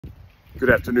Good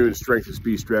afternoon, Strength is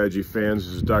Speed Strategy fans.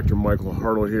 This is Dr. Michael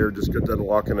Hartle here. Just got done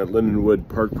walking at Lindenwood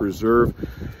Park Preserve.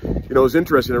 You know, it was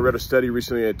interesting. I read a study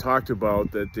recently that talked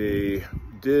about that they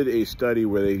did a study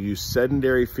where they used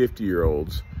sedentary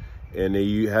 50-year-olds and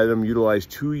they had them utilize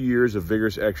 2 years of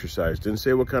vigorous exercise. Didn't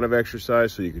say what kind of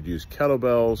exercise, so you could use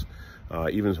kettlebells,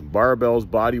 even some barbells,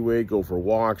 body weight, go for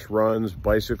walks, runs,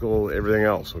 bicycle, everything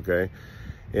else, okay?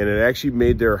 And it actually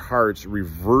made their hearts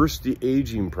reverse the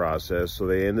aging process. So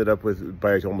they ended up with,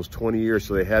 by almost 20 years,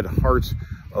 so they had hearts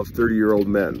of 30-year-old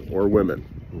men or women,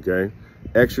 okay?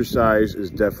 Exercise is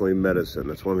definitely medicine.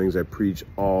 That's one of the things I preach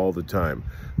all the time.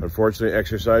 Unfortunately,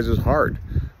 exercise is hard.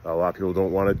 A lot of people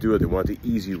don't want to do it. They want the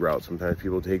easy route. Sometimes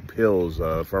people take pills,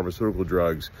 pharmaceutical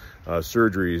drugs,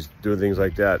 surgeries, doing things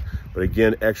like that. But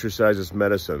again, exercise is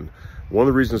medicine. One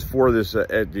of the reasons for this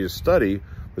study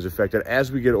was the fact that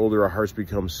as we get older, our hearts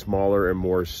become smaller and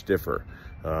more stiffer.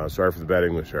 Sorry for the bad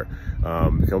English here.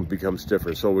 Become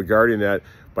stiffer. So regarding that,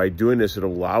 by doing this, it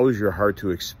allows your heart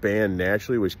to expand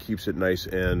naturally, which keeps it nice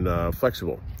and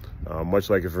flexible. Much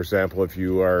like, for example, if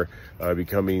you are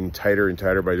becoming tighter and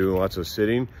tighter by doing lots of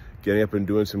sitting, getting up and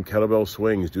doing some kettlebell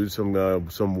swings, doing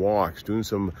some walks, doing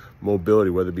some mobility,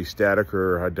 whether it be static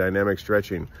or dynamic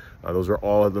stretching. Those are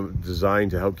all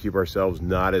designed to help keep ourselves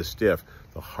not as stiff.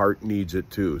 The heart needs it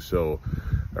too. So,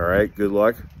 all right, good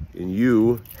luck, and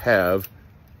you have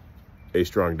a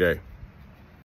strong day.